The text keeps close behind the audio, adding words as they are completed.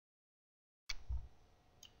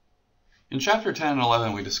In Chapter 10 and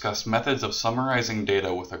 11, we discussed methods of summarizing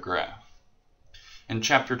data with a graph. In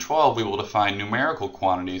Chapter 12, we will define numerical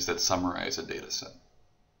quantities that summarize a dataset.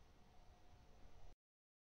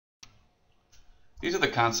 These are the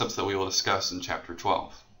concepts that we will discuss in Chapter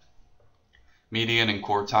 12. Median and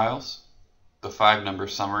quartiles, the 5-number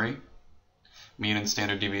summary, mean and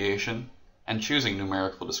standard deviation, and choosing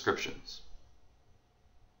numerical descriptions.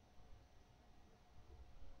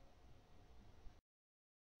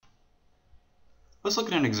 Let's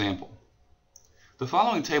look at an example. The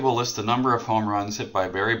following table lists the number of home runs hit by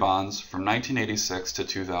Barry Bonds from 1986 to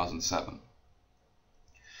 2007.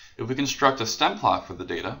 If we construct a stem plot for the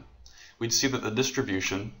data, we'd see that the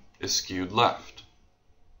distribution is skewed left.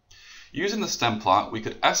 Using the stem plot, we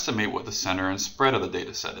could estimate what the center and spread of the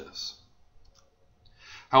dataset is.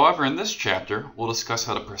 However, in this chapter, we'll discuss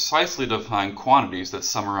how to precisely define quantities that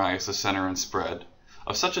summarize the center and spread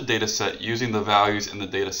of such a dataset using the values in the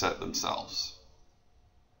dataset themselves.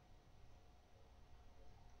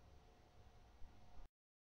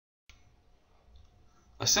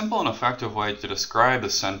 A simple and effective way to describe the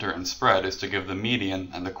center and spread is to give the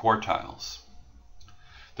median and the quartiles.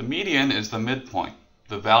 The median is the midpoint,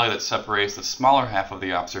 the value that separates the smaller half of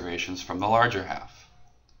the observations from the larger half.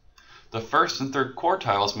 The first and third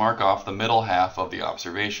quartiles mark off the middle half of the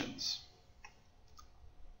observations.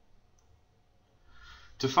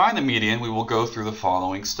 To find the median, we will go through the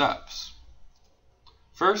following steps.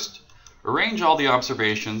 First, arrange all the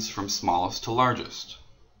observations from smallest to largest.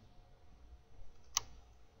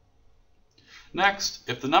 Next,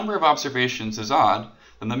 if the number of observations is odd,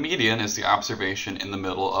 then the median is the observation in the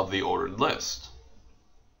middle of the ordered list.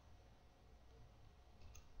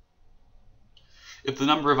 If the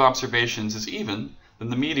number of observations is even, then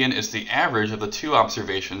the median is the average of the two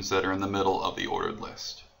observations that are in the middle of the ordered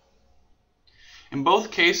list. In both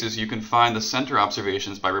cases, you can find the center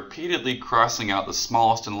observations by repeatedly crossing out the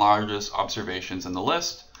smallest and largest observations in the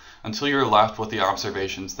list until you're left with the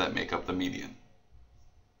observations that make up the median.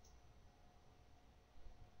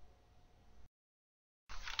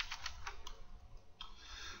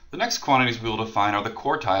 The next quantities we will define are the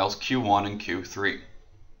quartiles Q1 and Q3.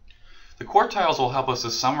 The quartiles will help us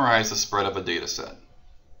to summarize the spread of a dataset.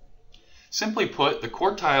 Simply put, the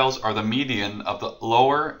quartiles are the median of the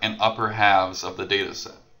lower and upper halves of the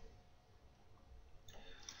dataset.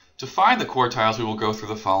 To find the quartiles, we will go through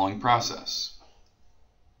the following process.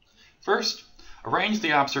 First, arrange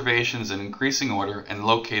the observations in increasing order and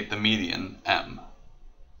locate the median, M.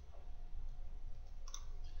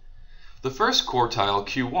 The first quartile,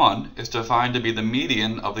 Q1, is defined to be the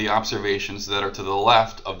median of the observations that are to the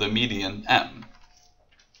left of the median, M.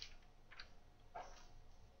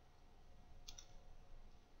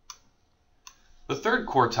 The third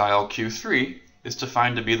quartile, Q3, is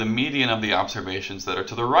defined to be the median of the observations that are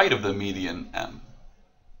to the right of the median, M.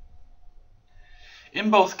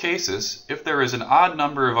 In both cases, if there is an odd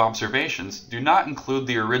number of observations, do not include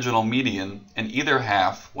the original median in either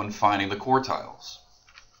half when finding the quartiles.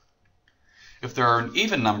 If there are an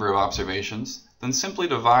even number of observations, then simply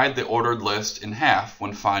divide the ordered list in half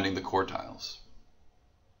when finding the quartiles.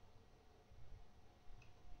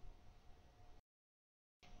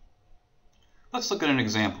 Let's look at an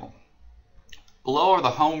example. Below are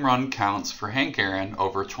the home run counts for Hank Aaron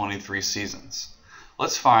over 23 seasons.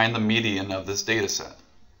 Let's find the median of this dataset.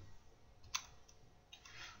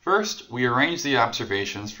 First, we arrange the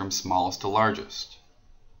observations from smallest to largest.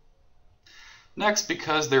 Next,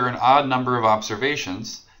 because there are an odd number of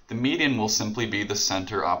observations, the median will simply be the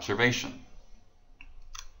center observation.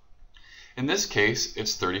 In this case,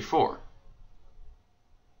 it's 34.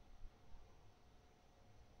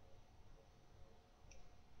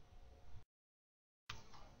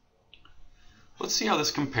 Let's see how this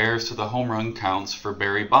compares to the home run counts for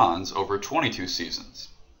Barry Bonds over 22 seasons.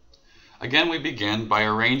 Again, we begin by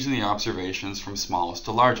arranging the observations from smallest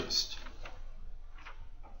to largest.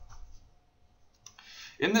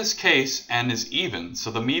 In this case, n is even,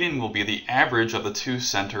 so the median will be the average of the two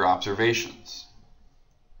center observations.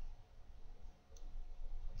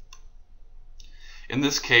 In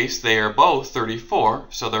this case, they are both 34,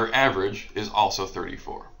 so their average is also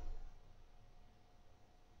 34.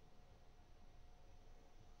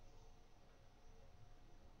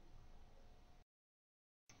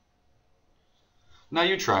 Now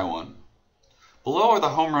you try one. Below are the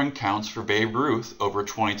home run counts for Babe Ruth over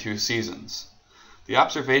 22 seasons. The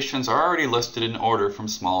observations are already listed in order from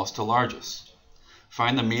smallest to largest.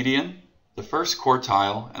 Find the median, the first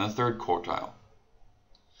quartile, and the third quartile.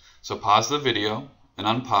 So pause the video and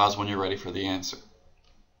unpause when you're ready for the answer.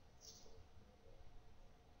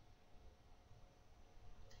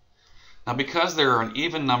 Now, because there are an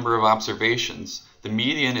even number of observations, the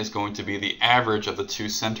median is going to be the average of the two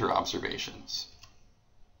center observations.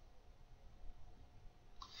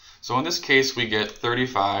 So in this case, we get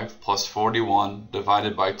 35 plus 41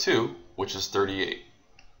 divided by 2, which is 38.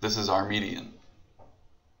 This is our median.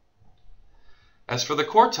 As for the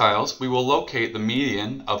quartiles, we will locate the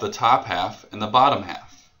median of the top half and the bottom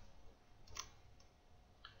half.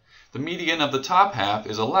 The median of the top half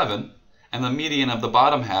is 11, and the median of the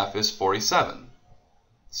bottom half is 47.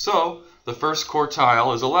 So the first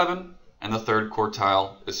quartile is 11, and the third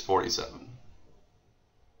quartile is 47.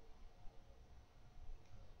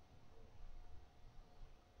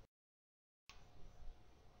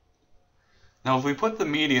 Now, if we put the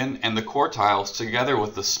median and the quartiles together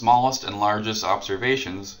with the smallest and largest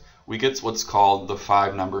observations, we get what's called the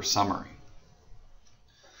 5-number summary.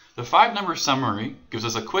 The 5-number summary gives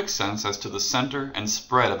us a quick sense as to the center and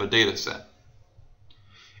spread of a data set.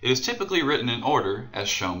 It is typically written in order as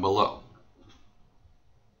shown below.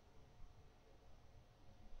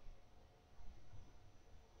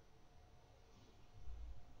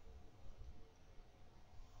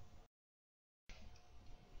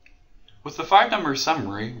 With the 5-number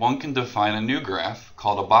summary, one can define a new graph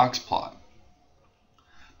called a box plot.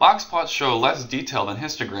 Box plots show less detail than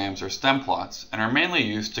histograms or stem plots and are mainly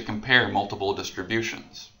used to compare multiple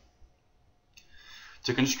distributions.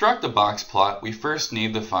 To construct a box plot, we first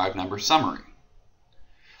need the 5-number summary.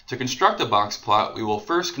 To construct a box plot, we will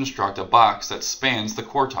first construct a box that spans the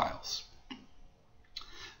quartiles.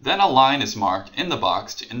 Then a line is marked in the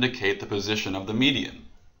box to indicate the position of the median.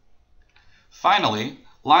 Finally,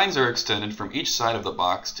 lines are extended from each side of the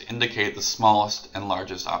box to indicate the smallest and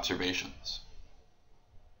largest observations.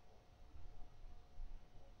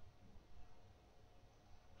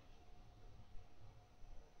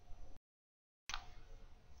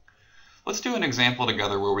 Let's do an example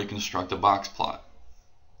together where we construct a box plot.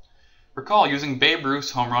 Recall, using Babe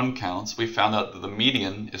Ruth's home run counts, we found out that the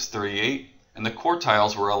median is 38 and the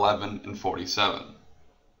quartiles were 11 and 47.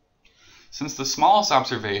 Since the smallest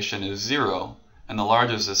observation is 0 and the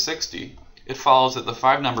largest is 60, it follows that the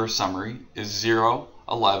 5-number summary is 0,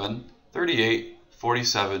 11, 38,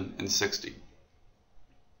 47, and 60.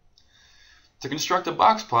 To construct a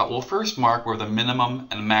box plot, we'll first mark where the minimum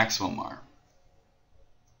and maximum are.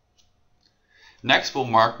 Next, we'll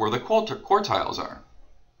mark where the quartiles are.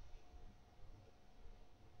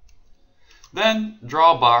 Then,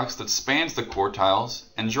 draw a box that spans the quartiles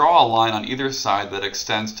and draw a line on either side that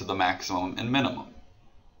extends to the maximum and minimum.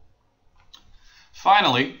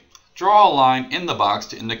 Finally, draw a line in the box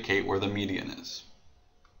to indicate where the median is.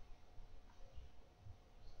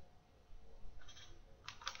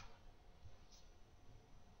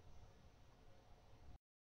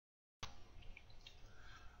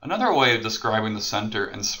 Another way of describing the center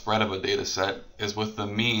and spread of a data set is with the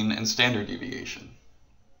mean and standard deviation.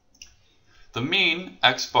 The mean,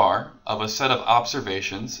 x bar, of a set of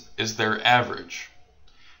observations is their average.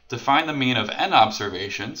 To find the mean of n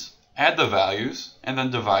observations, add the values and then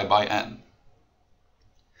divide by n.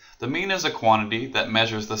 The mean is a quantity that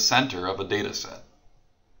measures the center of a data set.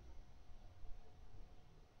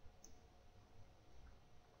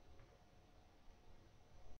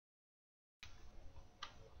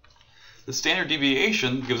 The standard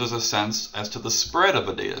deviation gives us a sense as to the spread of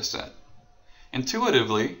a data set.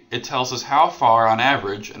 Intuitively, it tells us how far on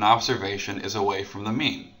average an observation is away from the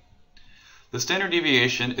mean. The standard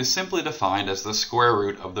deviation is simply defined as the square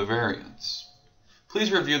root of the variance.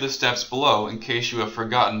 Please review the steps below in case you have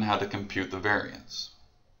forgotten how to compute the variance.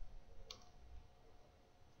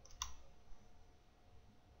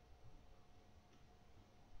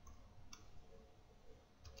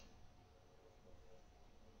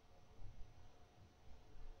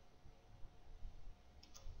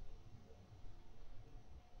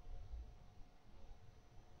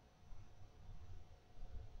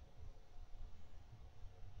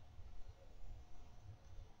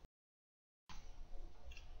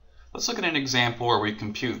 Let's look at an example where we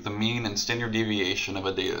compute the mean and standard deviation of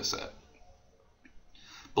a data set.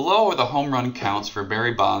 Below are the home run counts for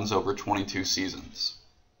Barry Bonds over 22 seasons.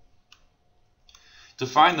 To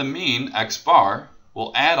find the mean, x bar,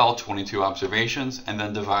 we'll add all 22 observations and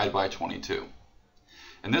then divide by 22.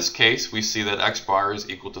 In this case, we see that x bar is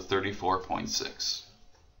equal to 34.6.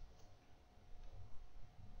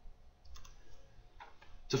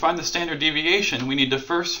 To find the standard deviation, we need to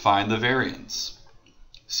first find the variance.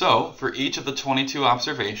 So, for each of the 22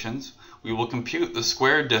 observations, we will compute the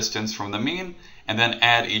squared distance from the mean and then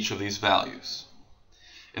add each of these values.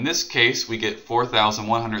 In this case, we get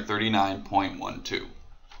 4,139.12.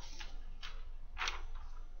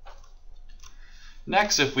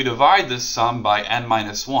 Next, if we divide this sum by n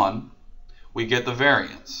minus 1, we get the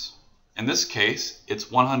variance. In this case, it's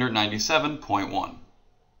 197.1.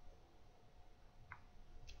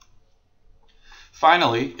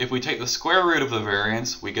 Finally, if we take the square root of the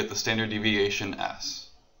variance, we get the standard deviation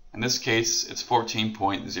s. In this case, it's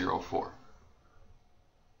 14.04.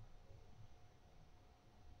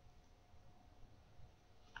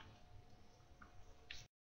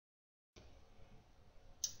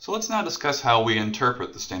 So let's now discuss how we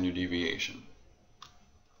interpret the standard deviation.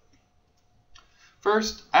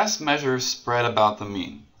 First, S measures spread about the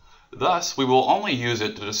mean. Thus, we will only use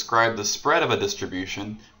it to describe the spread of a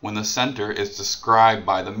distribution when the center is described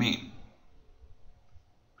by the mean.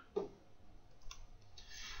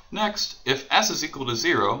 Next, if S is equal to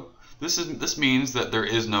 0, this means that there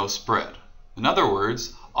is no spread. In other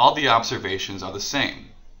words, all the observations are the same.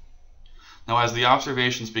 Now, as the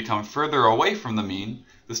observations become further away from the mean,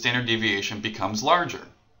 the standard deviation becomes larger.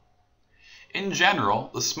 In general,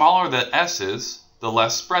 the smaller that S is, the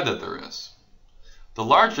less spread that there is. The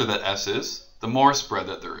larger that S is, the more spread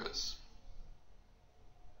that there is.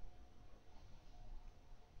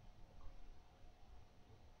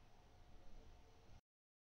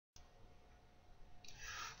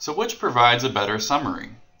 So which provides a better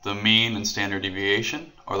summary, the mean and standard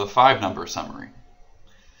deviation, or the 5-number summary?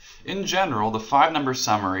 In general, the 5-number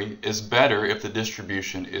summary is better if the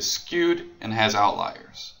distribution is skewed and has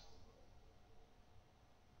outliers.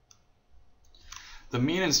 The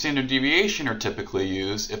mean and standard deviation are typically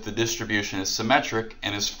used if the distribution is symmetric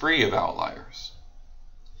and is free of outliers.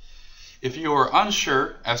 If you are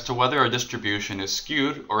unsure as to whether a distribution is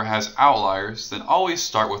skewed or has outliers, then always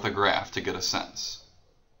start with a graph to get a sense.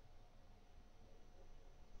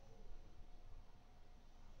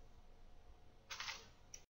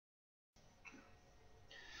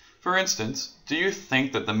 For instance, do you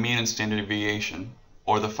think that the mean and standard deviation,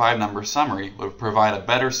 or the 5-number summary, would provide a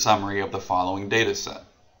better summary of the following data set?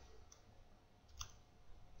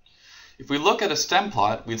 If we look at a stem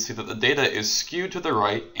plot, we'd see that the data is skewed to the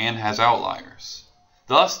right and has outliers.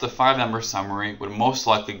 Thus, the 5-number summary would most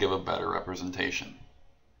likely give a better representation.